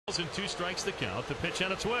And 2 strikes to count. The pitch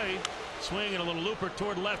on its way. Swing and a little looper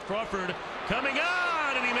toward left. Crawford coming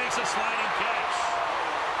on, and he makes a sliding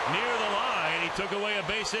catch near the line. He took away a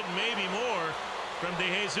base hit and maybe more from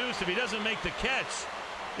De Jesus. If he doesn't make the catch,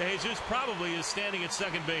 De Jesus probably is standing at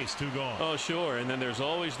second base. 2 gone. Oh, sure. And then there's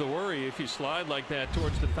always the worry if you slide like that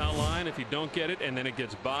towards the foul line. If you don't get it and then it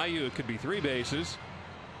gets by you, it could be 3 bases.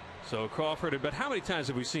 So Crawford, but how many times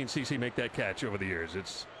have we seen CC make that catch over the years?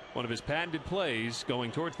 It's one of his patented plays,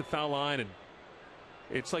 going towards the foul line, and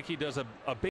it's like he does a